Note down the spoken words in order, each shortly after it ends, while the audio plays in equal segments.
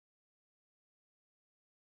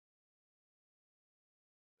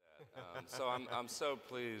I'm so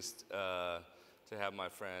pleased to have my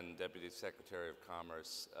friend, Deputy Secretary of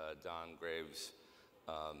Commerce, Don Graves,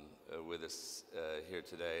 with us here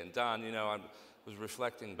today. And Don, you know, I was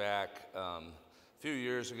reflecting back, a few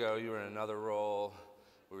years ago, you were in another role.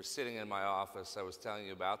 We were sitting in my office. I was telling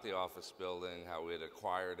you about the office building, how we had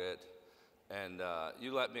acquired it. And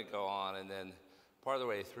you let me go on, and then part of the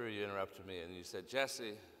way through, you interrupted me, and you said,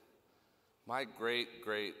 Jesse, my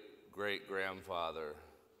great-great-great-grandfather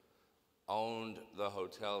owned the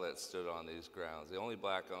hotel that stood on these grounds, the only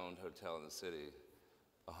black-owned hotel in the city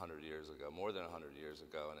 100 years ago, more than 100 years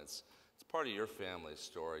ago, and it's part of your family's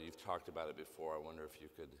story. You've talked about it before. I wonder if you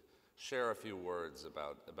could share a few words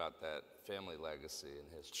about that family legacy and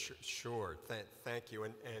history. Sure. Thank you,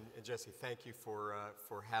 and Jesse, thank you for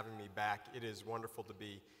having me back. It is wonderful to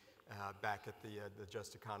be back at the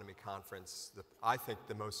Just Economy Conference, I think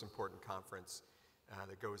the most important conference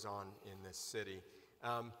that goes on in this city.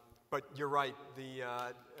 But you're right, thank you.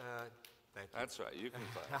 That's right, you can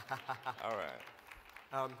clap. All right.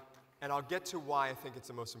 And I'll get to why I think it's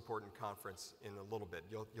the most important conference in a little bit.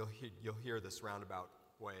 You'll hear this roundabout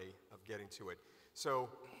way of getting to it. So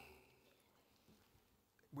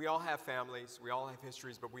we all have families, we all have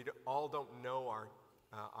histories, but we all don't know our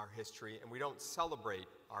history, and we don't celebrate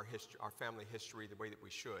our family history the way that we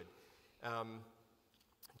should.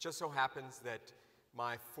 It just so happens that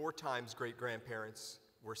my 4 times great-grandparents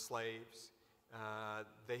were slaves.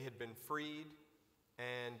 They had been freed,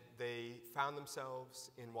 and they found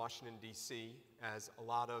themselves in Washington, D.C., as a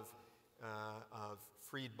lot of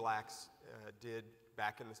freed blacks did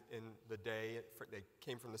back in the day. They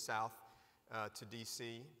came from the South to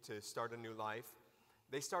D.C. to start a new life.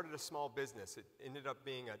 They started a small business. It ended up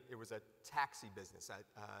being it was a taxi business, a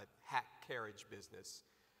hack carriage business.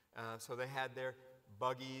 So they had their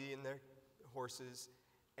buggy and their horses,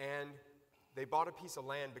 and they bought a piece of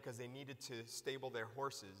land because they needed to stable their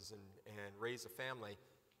horses and raise a family.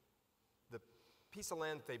 The piece of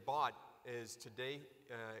land that they bought is today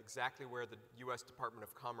exactly where the U.S. Department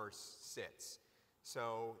of Commerce sits.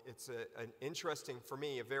 So it's an interesting, for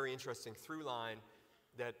me, a very interesting through line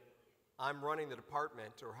that I'm running the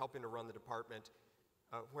department, or helping to run the department,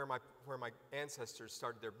 where my ancestors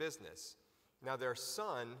started their business. Now their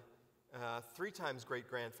son, 3 times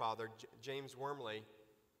great-grandfather, James Wormley,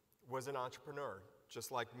 was an entrepreneur,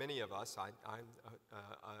 just like many of us. I'm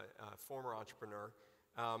a former entrepreneur.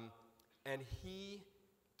 And he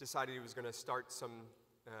decided he was going to start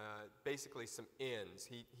basically some inns.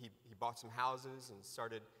 He bought some houses and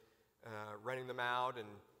started renting them out, and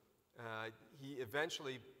he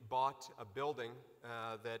eventually bought a building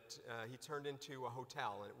that he turned into a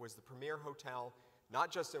hotel, and it was the premier hotel,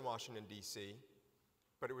 not just in Washington, D.C.,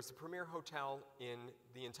 but it was the premier hotel in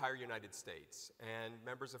the entire United States. And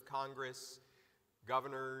members of Congress,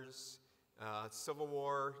 governors, Civil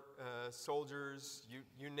War soldiers,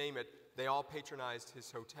 you name it, they all patronized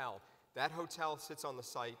his hotel. That hotel sits on the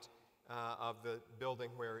site of the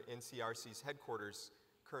building where NCRC's headquarters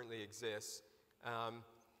currently exists.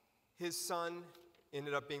 His son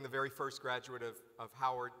ended up being the very first graduate of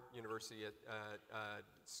Howard University, a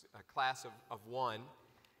class of 1.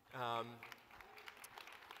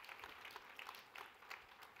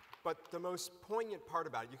 But the most poignant part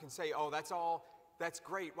about it, you can say, oh, that's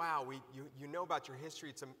great, wow, you know about your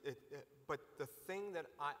history, but the thing that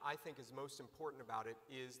I think is most important about it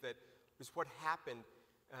is what happened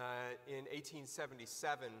in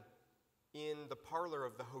 1877 in the parlor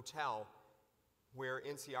of the hotel where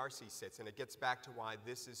NCRC sits, and it gets back to why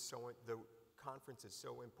the conference is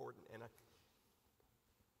so important. And I'm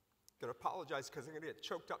going to apologize because I'm going to get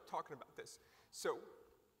choked up talking about this. So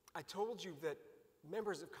I told you that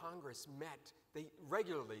members of Congress met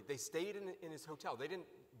regularly. They stayed in his hotel. They didn't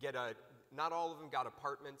get not all of them got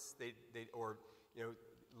apartments or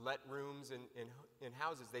let rooms in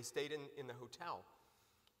houses. They stayed in the hotel.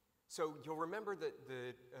 So you'll remember that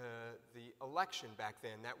the election back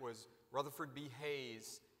then, that was Rutherford B.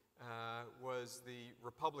 Hayes was the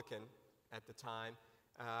Republican at the time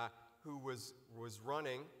who was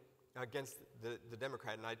running against the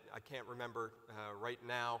Democrat, and I can't remember right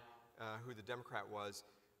now who the Democrat was,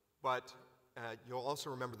 but you'll also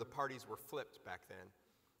remember the parties were flipped back then.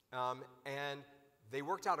 And they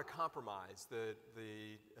worked out a compromise, the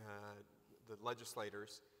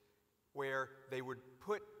legislators, where they would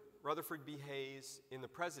put Rutherford B. Hayes in the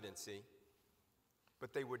presidency,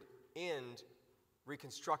 but they would end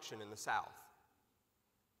Reconstruction in the South.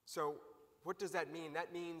 So what does that mean?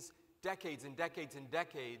 That means decades and decades and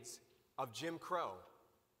decades of Jim Crow,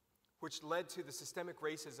 which led to the systemic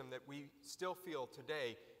racism that we still feel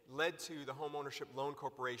today, led to the Home Ownership Loan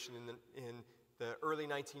Corporation in the early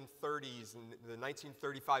 1930s and the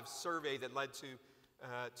 1935 survey that led to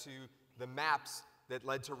the maps that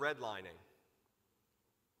led to redlining.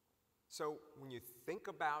 So when you think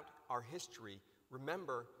about our history,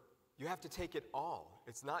 remember, you have to take it all.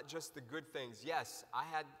 It's not just the good things. Yes, I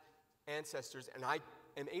had ancestors, and I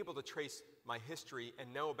am able to trace my history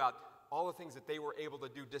and know about all the things that they were able to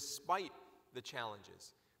do despite the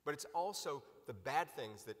challenges. But it's also the bad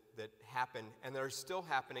things that happen and that are still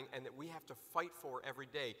happening and that we have to fight for every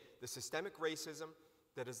day. The systemic racism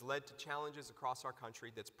that has led to challenges across our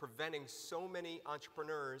country that's preventing so many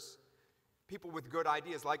entrepreneurs, people with good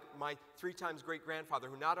ideas, like my 3 times great-grandfather,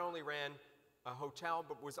 who not only ran a hotel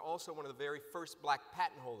but was also one of the very first black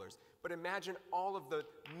patent holders. But imagine all of the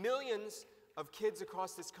millions of kids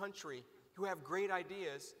across this country who have great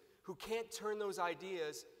ideas, who can't turn those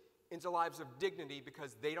ideas into lives of dignity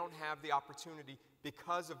because they don't have the opportunity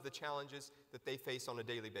because of the challenges that they face on a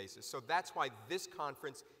daily basis. So that's why this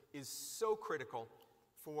conference is so critical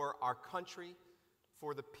for our country,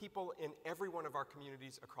 for the people in every one of our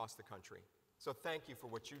communities across the country. So thank you for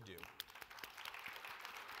what you do.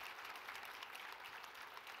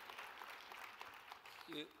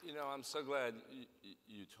 You know, I'm so glad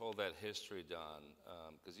you told that history, Don,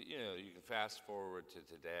 because you know, you can fast forward to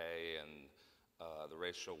today, and the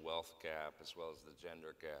racial wealth gap as well as the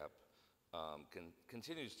gender gap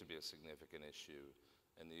continues to be a significant issue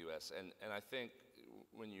in the U.S. And I think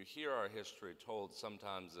when you hear our history told,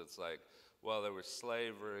 sometimes it's like, well, there was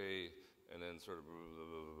slavery and then sort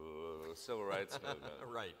of civil rights movement.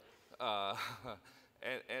 Right.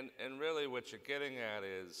 And really what you're getting at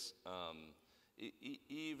is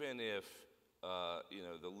even if you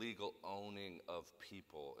know, the legal owning of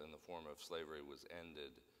people in the form of slavery was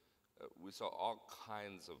ended, we saw all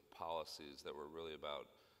kinds of policies that were really about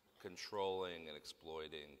controlling and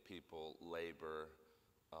exploiting people, labor,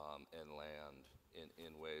 and land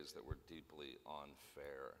in ways that were deeply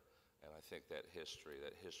unfair. And I think that history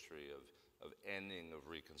of ending of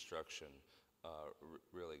Reconstruction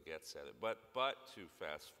really gets at it. But to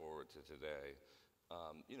fast forward to today,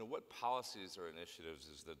 you know, what policies or initiatives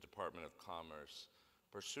is the Department of Commerce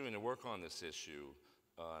pursuing to work on this issue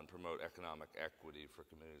and promote economic equity for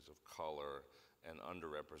communities of color and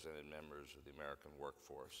underrepresented members of the American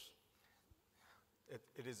workforce?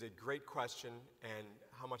 It is a great question, and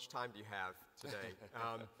how much time do you have today?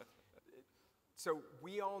 So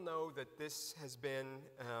we all know that this has been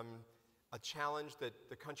a challenge that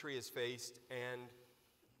the country has faced, and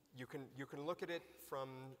you can look at it from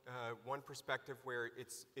one perspective where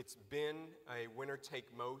it's been a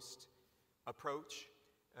winner-take-most approach,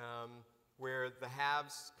 where the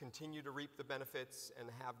haves continue to reap the benefits and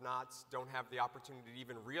the have-nots don't have the opportunity to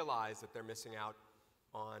even realize that they're missing out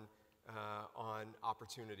on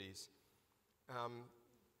opportunities.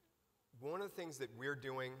 One of the things that we're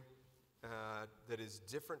doing that is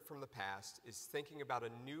different from the past is thinking about a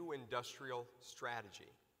new industrial strategy,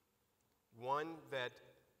 one that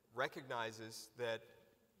recognizes that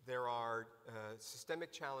there are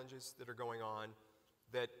systemic challenges that are going on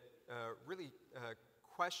that really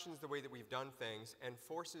questions the way that we've done things and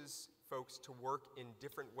forces folks to work in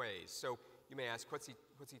different ways. So you may ask, what's he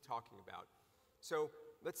talking about? So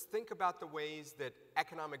let's think about the ways that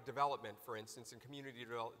economic development, for instance, and community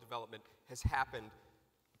development has happened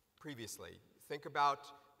previously. Think about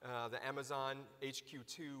the Amazon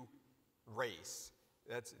HQ2 race.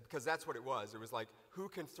 Because that's what it was. It was like, who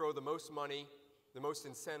can throw the most money, the most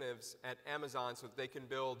incentives at Amazon so that they can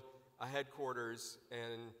build a headquarters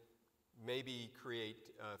and maybe create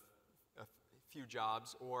a few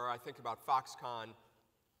jobs. Or I think about Foxconn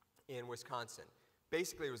in Wisconsin.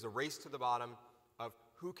 Basically, it was a race to the bottom of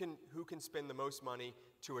who can spend the most money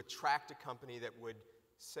to attract a company that would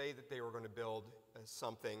say that they were going to build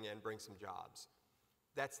something and bring some jobs.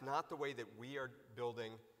 That's not the way that we are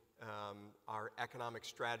building our economic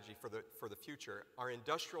strategy for the future. Our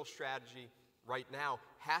industrial strategy right now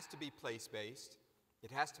has to be place-based.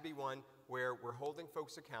 It has to be one where we're holding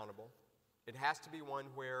folks accountable. It has to be one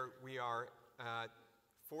where we are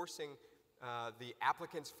forcing the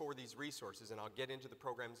applicants for these resources, and I'll get into the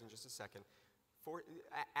programs in just a second, for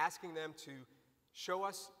asking them to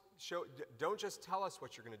don't just tell us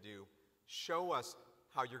what you're going to do, show us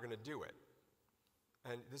how you're going to do it.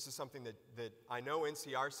 And this is something that I know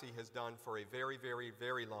NCRC has done for a very, very,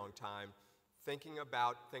 very long time, thinking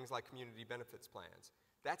about things like community benefits plans.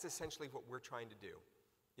 That's essentially what we're trying to do.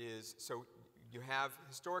 So you have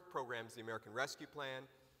historic programs, the American Rescue Plan,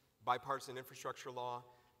 Bipartisan Infrastructure Law,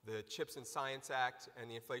 the CHIPS and Science Act, and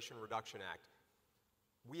the Inflation Reduction Act.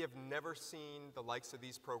 We have never seen the likes of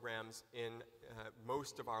these programs in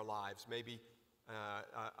most of our lives, maybe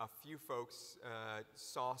A few folks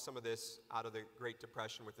saw some of this out of the Great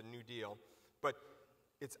Depression with the New Deal, but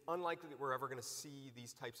it's unlikely that we're ever going to see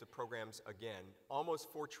these types of programs again.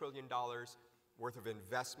 Almost $4 trillion worth of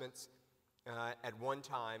investments at one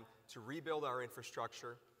time to rebuild our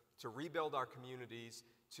infrastructure, to rebuild our communities,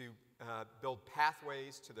 to build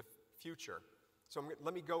pathways to the future. So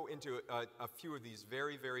let me go into a few of these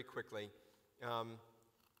very, very quickly.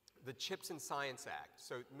 The CHIPS and Science Act.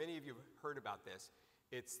 So many of you have heard about this.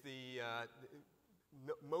 It's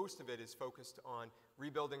most of it is focused on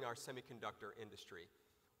rebuilding our semiconductor industry.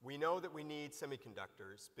 We know that we need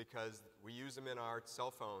semiconductors because we use them in our cell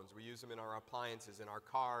phones, we use them in our appliances, in our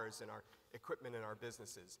cars, in our equipment, in our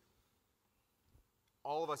businesses.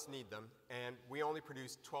 All of us need them, and we only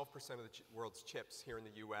produce 12% of the world's chips here in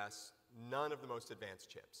the US, none of the most advanced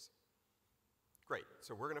chips. Great,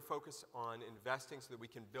 so we're going to focus on investing so that we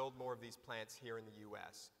can build more of these plants here in the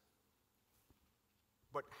US.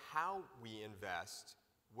 But how we invest,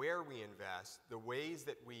 where we invest, the ways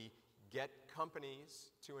that we get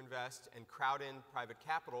companies to invest and crowd in private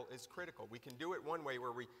capital is critical. We can do it one way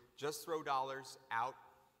where we just throw dollars out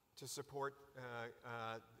to support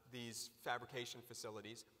these fabrication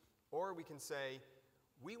facilities, or we can say,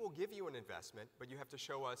 we will give you an investment, but you have to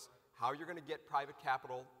show us how you're going to get private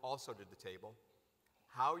capital also to the table,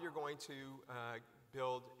 how you're going to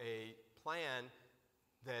build a plan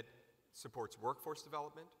that supports workforce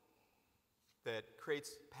development, that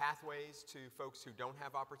creates pathways to folks who don't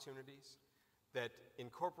have opportunities, that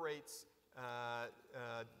incorporates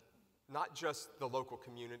not just the local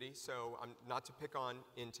community. So not to pick on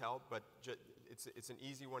Intel, but it's an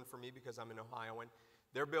easy one for me because I'm an Ohioan.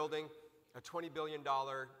 They're building a $20 billion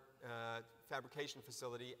fabrication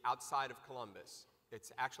facility outside of Columbus.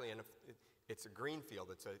 It's actually it's a greenfield.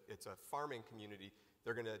 It's a farming community.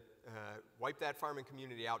 They're going to wipe that farming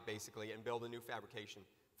community out basically and build a new fabrication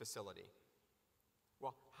facility.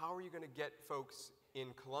 Well, how are you going to get folks in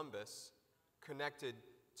Columbus connected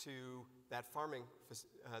to that farming,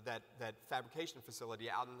 that fabrication facility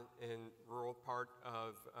out in rural part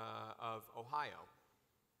of Ohio?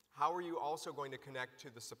 How are you also going to connect to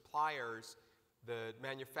the suppliers, the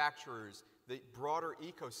manufacturers, the broader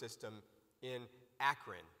ecosystem in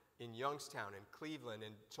Akron, in Youngstown, in Cleveland,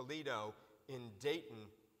 in Toledo, in Dayton,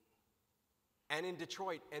 and in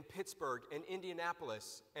Detroit, and Pittsburgh, and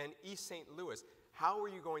Indianapolis, and East St. Louis? How are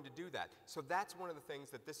you going to do that? So that's one of the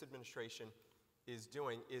things that this administration is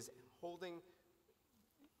doing, is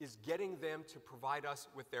getting them to provide us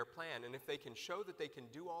with their plan. And if they can show that they can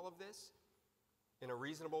do all of this in a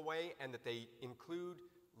reasonable way and that they include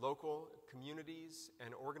local communities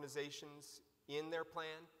and organizations in their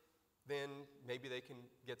plan, then maybe they can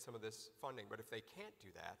get some of this funding. But if they can't do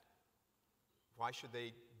that, why should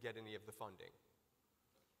they get any of the funding?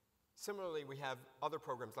 Similarly, we have other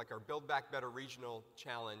programs like our Build Back Better Regional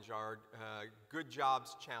Challenge, our Good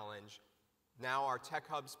Jobs Challenge, now our Tech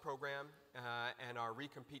Hubs program, and our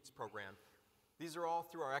Recompetes program. These are all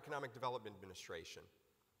through our Economic Development Administration,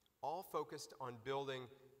 all focused on building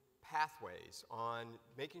pathways, on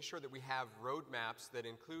making sure that we have roadmaps that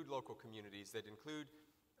include local communities, that include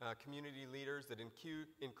community leaders, that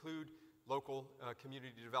include local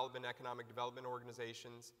community development, economic development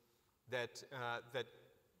organizations, that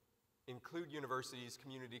include universities,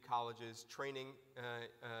 community colleges, training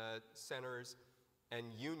centers, and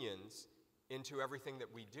unions into everything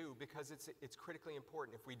that we do, because it's critically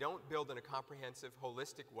important. If we don't build in a comprehensive,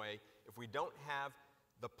 holistic way, if we don't have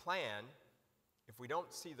the plan, if we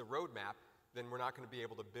don't see the roadmap, then we're not going to be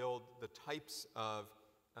able to build the types of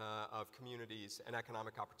communities and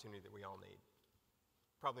economic opportunity that we all need.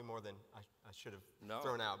 Probably more than I should have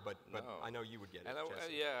thrown out, but no. I know you would get it,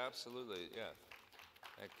 Jesse. Yeah, absolutely, yeah.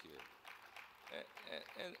 Thank you.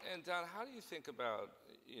 And Don, how do you think about,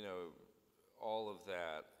 all of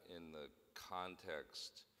that in the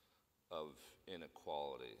context of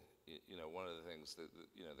inequality? One of the things that,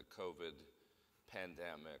 the COVID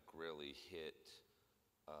pandemic really hit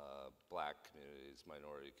black communities,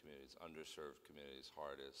 minority communities, underserved communities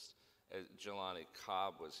hardest. Jelani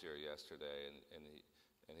Cobb was here yesterday,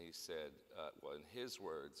 and he said, well, in his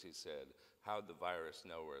words, he said, how'd the virus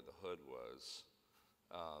know where the hood was?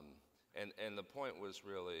 And the point was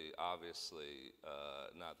really, obviously,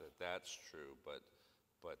 not that that's true, but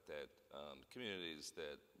that communities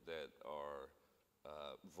that are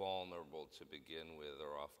vulnerable to begin with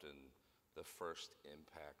are often the first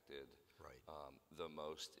impacted, right. The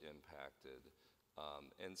most impacted.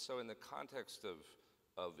 And so in the context of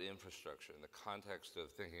infrastructure, in the context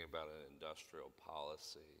of thinking about an industrial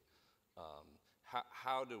policy,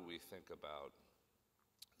 how do we think about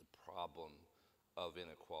the problem of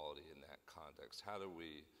inequality in that context? How do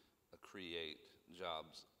we create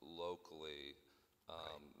jobs locally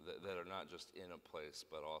that are not just in a place,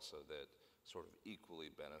 but also that sort of equally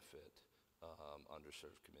benefit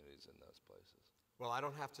underserved communities in those places? Well, I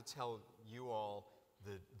don't have to tell you all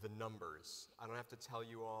the numbers. I don't have to tell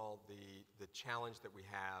you all the challenge that we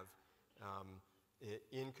have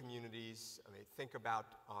in communities. I mean, think about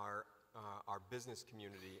our business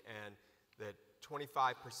community, and that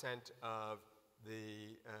 25% of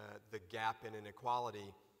the gap in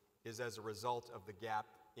inequality is as a result of the gap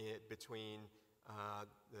between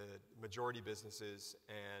the majority businesses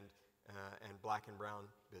and black and brown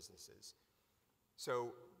businesses. So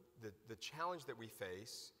the challenge that we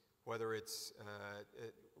face, whether it's,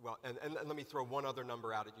 well, and let me throw one other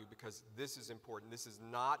number out at you, because this is important. This is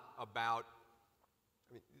not about,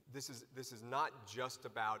 I mean, this is not just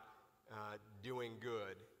about doing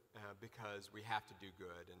good because we have to do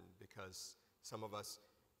good and because some of us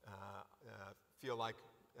feel like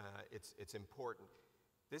it's important.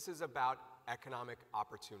 This is about economic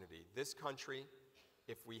opportunity. This country,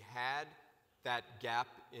 if we had that gap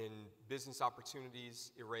in business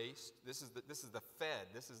opportunities erased, this is the Fed.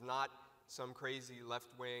 This is not some crazy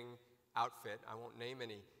left-wing outfit. I won't name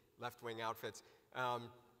any left-wing outfits.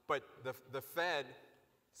 But the Fed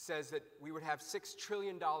says that we would have $6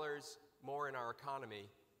 trillion more in our economy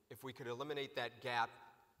if we could eliminate that gap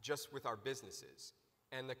just with our businesses.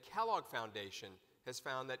 And the Kellogg Foundation has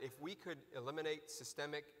found that if we could eliminate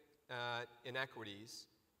systemic inequities,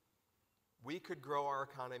 we could grow our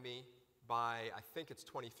economy by, I think it's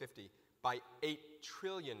 2050, by $8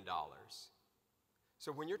 trillion.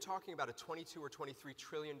 So when you're talking about a $22 or $23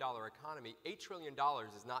 trillion economy, $8 trillion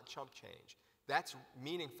is not chump change. That's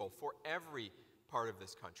meaningful for every part of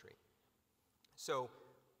this country. So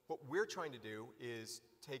what we're trying to do is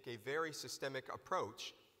take a very systemic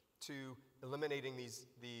approach to eliminating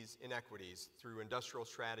these inequities through industrial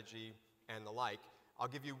strategy and the like. I'll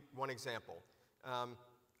give you one example.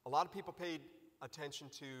 A lot of people paid attention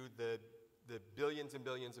to the billions and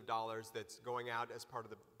billions of dollars that's going out as part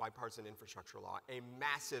of the bipartisan infrastructure law, a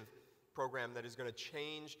massive program that is going to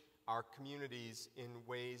change our communities in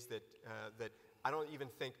ways that I don't even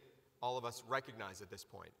think all of us recognize at this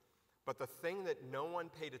point. But the thing that no one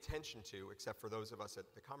paid attention to, except for those of us at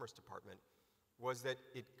the Commerce Department, was that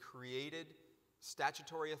it created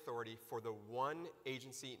statutory authority for the one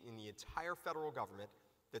agency in the entire federal government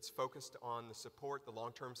that's focused on the support, the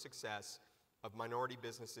long-term success of minority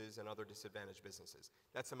businesses and other disadvantaged businesses.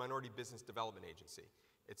 That's the Minority Business Development Agency.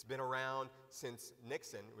 It's been around since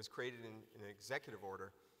Nixon. It was created in an executive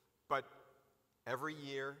order, but every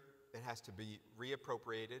year it has to be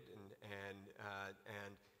reappropriated,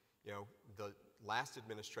 and you know, the last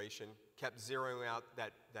administration kept zeroing out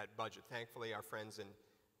that budget. Thankfully, our friends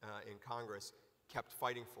in Congress kept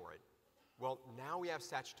fighting for it. Well, now we have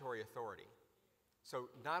statutory authority. So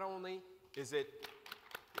not only is it,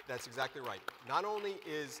 that's exactly right, not only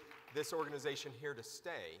is this organization here to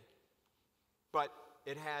stay, but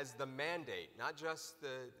it has the mandate, not just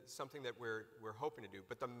something that we're hoping to do,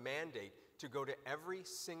 but the mandate to go to every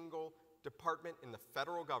single department in the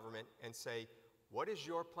federal government and say, what is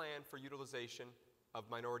your plan for utilization of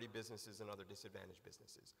minority businesses and other disadvantaged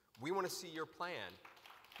businesses? We want to see your plan.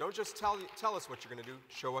 Don't just tell us what you're going to do,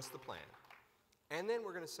 show us the plan. And then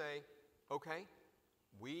we're going to say, okay,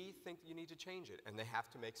 we think you need to change it, and they have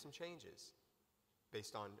to make some changes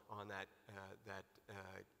based on that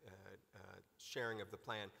sharing of the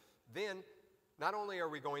plan. Then, not only are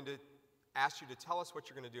we going to ask you to tell us what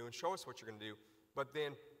you're going to do and show us what you're going to do, but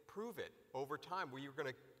then prove it over time. We're going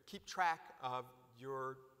to keep track of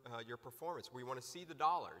your performance. We want to see the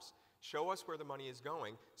dollars. Show us where the money is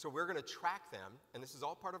going. So we're going to track them, and this is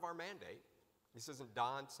all part of our mandate. This isn't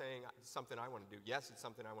Don saying it's something I want to do. Yes, it's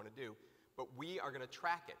something I want to do, but we are going to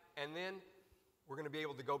track it. And then we're going to be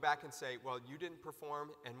able to go back and say, well, you didn't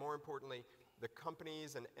perform, and more importantly, the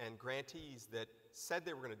companies and grantees that said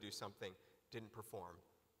they were going to do something didn't perform.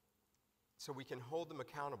 So we can hold them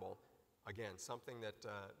accountable. Again, something that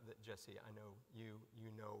Jesse, I know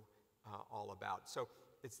you know all about. So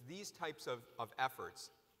it's these types of efforts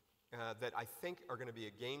that I think are going to be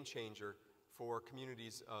a game changer for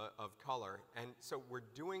communities of color. And so we're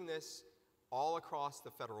doing this all across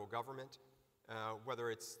the federal government,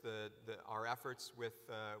 whether it's our efforts with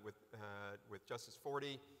Justice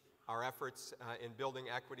 40, our efforts in building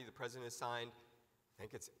equity. The president has signed, I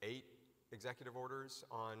think it's 8 executive orders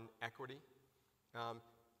on equity,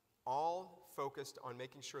 all focused on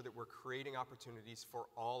making sure that we're creating opportunities for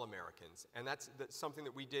all Americans. And that's something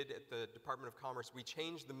that we did at the Department of Commerce. We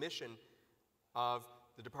changed the mission of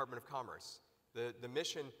the Department of Commerce. The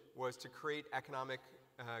mission was to create economic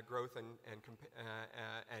growth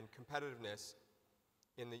and competitiveness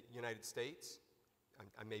in the United States.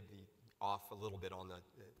 I may be off a little bit on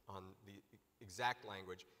the exact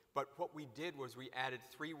language, but what we did was we added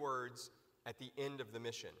 3 words at the end of the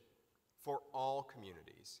mission: for all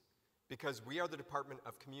communities, because we are the Department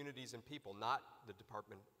of Communities and People, not the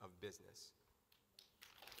Department of Business.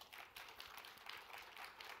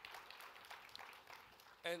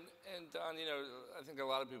 And Don, you know, I think a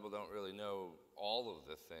lot of people don't really know all of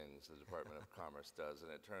the things the Department of Commerce does,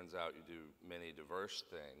 and it turns out you do many diverse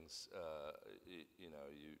things. You know,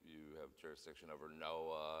 you have jurisdiction over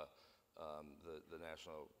NOAA, the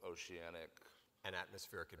National Oceanic And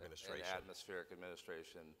Atmospheric Administration. And Atmospheric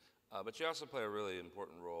Administration. But you also play a really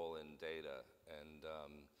important role in data. And,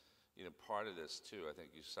 you know, part of this, too, I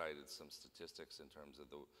think you cited some statistics in terms of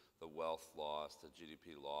the wealth loss, the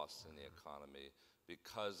GDP loss in the economy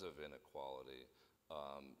because of inequality.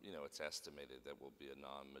 You know, it's estimated that we'll be a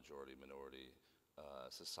non-majority minority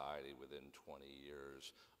society within 20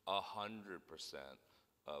 years. 100%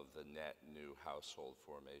 of the net new household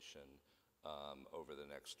formation over the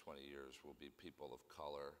next 20 years will be people of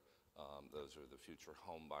color. Those are the future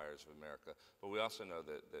home buyers of America. But we also know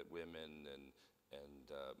that women and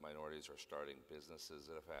minorities are starting businesses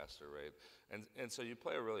at a faster rate. And so you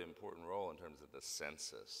play a really important role in terms of the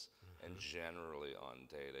census and generally on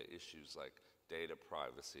data, issues like data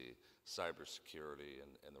privacy, cybersecurity,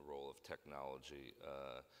 and the role of technology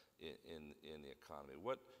in the economy.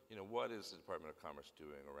 What is the Department of Commerce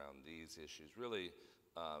doing around these issues? Really,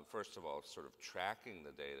 first of all, sort of tracking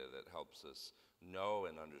the data that helps us know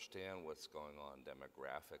and understand what's going on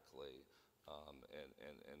demographically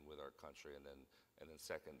and with our country, and then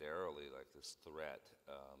secondarily, like this threat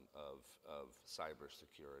of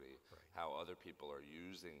cybersecurity, right. How other people are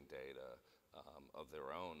using data of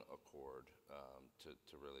their own accord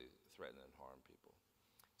to really threaten and harm people.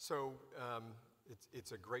 So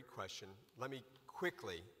it's a great question. Let me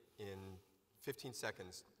quickly, in 15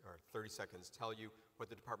 seconds or 30 seconds, tell you what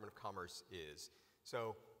the Department of Commerce is.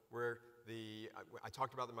 So I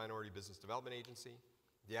talked about the Minority Business Development Agency,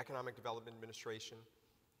 the Economic Development Administration,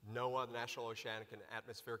 NOAA, the National Oceanic and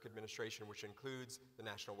Atmospheric Administration, which includes the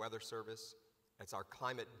National Weather Service. It's our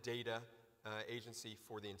climate data agency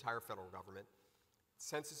for the entire federal government.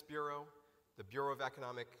 Census Bureau, the Bureau of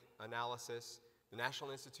Economic Analysis, the National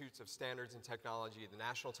Institutes of Standards and Technology, the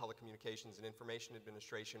National Telecommunications and Information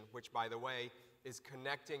Administration, which, by the way, is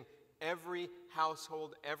connecting every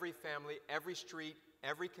household, every family, every street,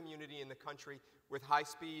 every community in the country with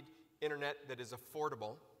high-speed internet that is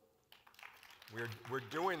affordable. We're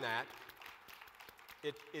doing that.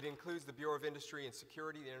 It includes the Bureau of Industry and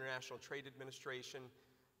Security, the International Trade Administration,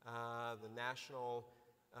 the National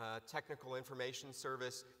Technical Information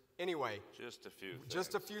Service. Anyway, just a few things.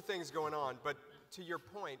 Just a few things going on. But to your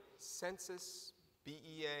point, Census,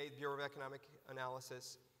 BEA, Bureau of Economic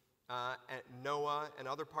Analysis, and NOAA, and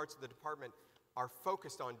other parts of the department are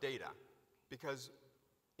focused on data, because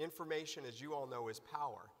information, as you all know, is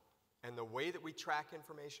power. And the way that we track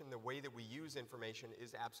information, the way that we use information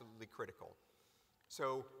is absolutely critical.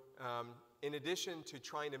 So in addition to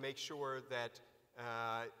trying to make sure that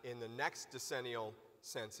in the next decennial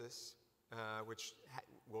census, which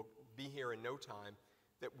will be here in no time,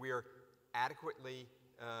 that we're adequately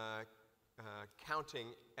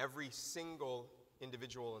counting every single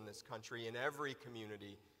individual in this country, in every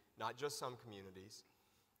community, not just some communities.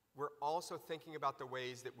 We're also thinking about the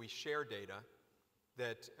ways that we share data,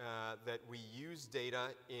 that we use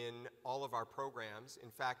data in all of our programs. In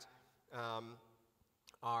fact, the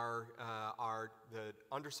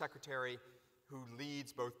undersecretary who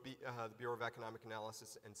leads both the Bureau of Economic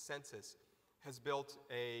Analysis and Census is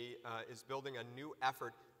building a new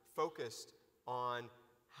effort focused on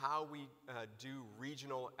how we do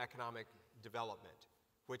regional economic development,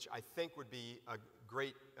 which I think would be a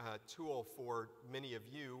great tool for many of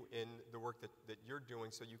you in the work that you're doing,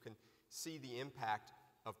 so you can see the impact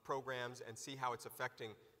of programs and see how it's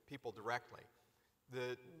affecting people directly.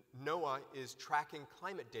 The NOAA is tracking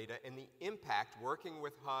climate data and the impact, working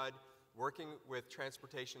with HUD, working with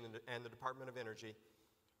Transportation and the Department of Energy,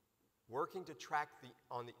 working to track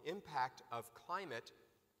on the impact of climate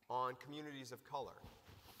on communities of color.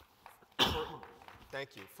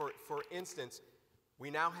 Thank you. For instance,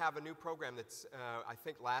 we now have a new program that's, I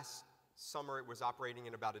think last summer it was operating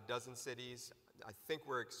in about a dozen cities. I think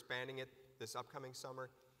we're expanding it this upcoming summer,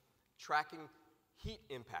 tracking heat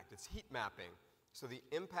impact. It's heat mapping. So the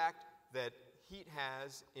impact that heat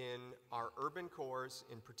has in our urban cores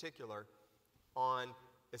in particular on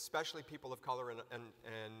especially people of color and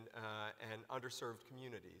underserved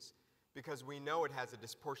communities. because we know it has a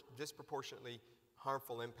disproportionately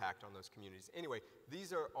harmful impact on those communities. Anyway,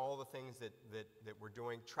 these are all the things that we're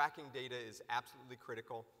doing. Tracking data is absolutely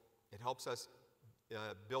critical. It helps us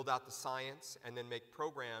build out the science and then make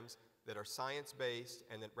programs that are science-based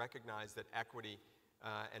and that recognize that equity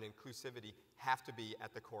and inclusivity have to be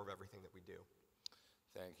at the core of everything that we do.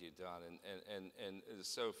 Thank you, Don. And it's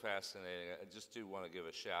so fascinating. I just do want to give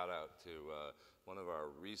a shout out to one of our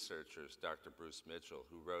researchers, Dr. Bruce Mitchell,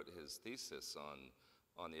 who wrote his thesis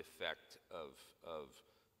on the effect of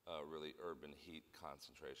really urban heat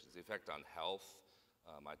concentrations, the effect on health.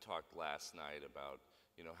 I talked last night about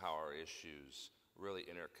how our issues really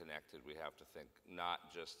interconnected. We have to think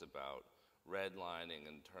not just about redlining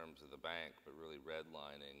in terms of the bank, but really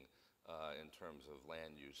redlining in terms of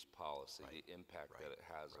land use policy, the impact that it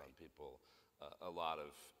has on people. A lot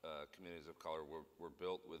of communities of color were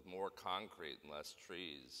built with more concrete and less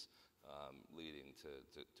trees, leading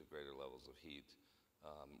to greater levels of heat,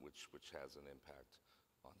 which has an impact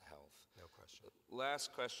on health. No question.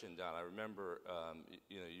 Last question, Don. I remember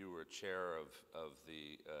you were chair of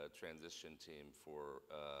the transition team for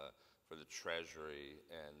the Treasury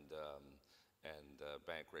and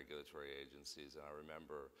bank regulatory agencies, and I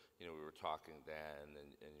remember we were talking then,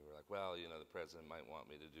 and you were like, well, the president might want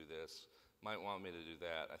me to do this, might want me to do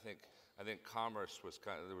that. I think commerce was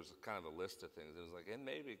there was kind of a list of things. It was like, and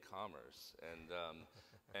maybe commerce, and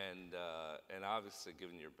obviously,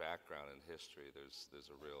 given your background in history, there's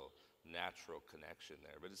a real natural connection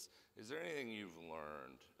there. But is there anything you've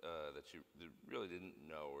learned that you really didn't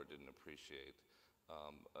know or didn't appreciate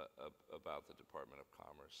about the Department of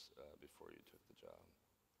Commerce before you took the job?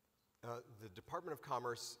 The Department of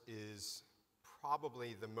Commerce is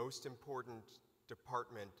probably the most important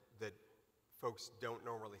department that folks don't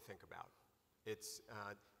normally think about. It's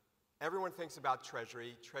everyone thinks about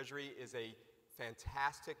Treasury. Treasury is a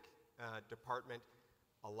fantastic department,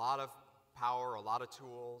 a lot of power, a lot of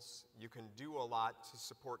tools. You can do a lot to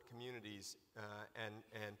support communities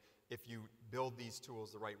and if you build these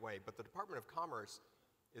tools the right way. But the Department of Commerce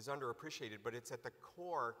is underappreciated, but it's at the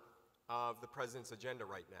core of the president's agenda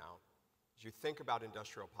right now. As you think about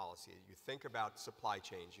industrial policy, you think about supply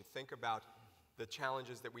chains, you think about the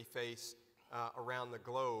challenges that we face around the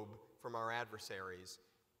globe from our adversaries.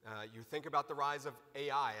 You think about the rise of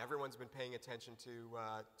AI. Everyone's been paying attention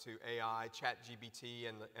to AI, ChatGPT,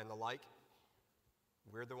 and the like.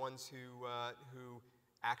 We're the ones who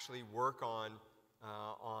actually work on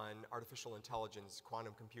artificial intelligence,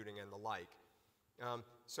 quantum computing, and the like.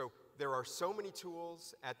 So there are so many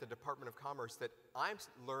tools at the Department of Commerce that I'm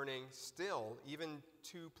learning still, even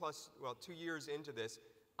 2 years into this,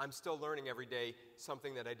 I'm still learning every day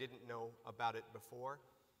something that I didn't know about it before.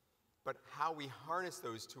 But how we harness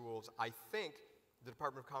those tools, I think the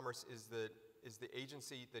Department of Commerce is the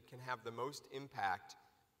agency that can have the most impact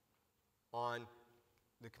on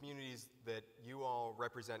the communities that you all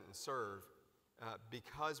represent and serve,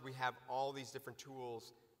 because we have all these different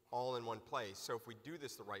tools all in one place. So if we do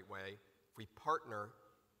this the right way, if we partner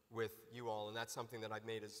with you all, and that's something that I've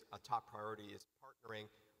made as a top priority, is partnering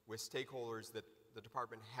with stakeholders that the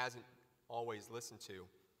department hasn't always listened to,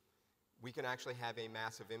 we can actually have a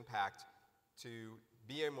massive impact to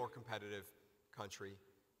be a more competitive country,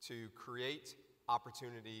 to create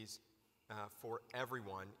opportunities for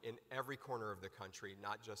everyone in every corner of the country,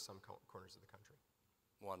 not just some corners of the country.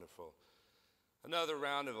 Wonderful. Another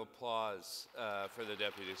round of applause for the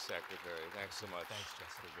Deputy Secretary. Thanks so much. Thanks,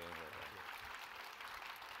 Justin. For being here.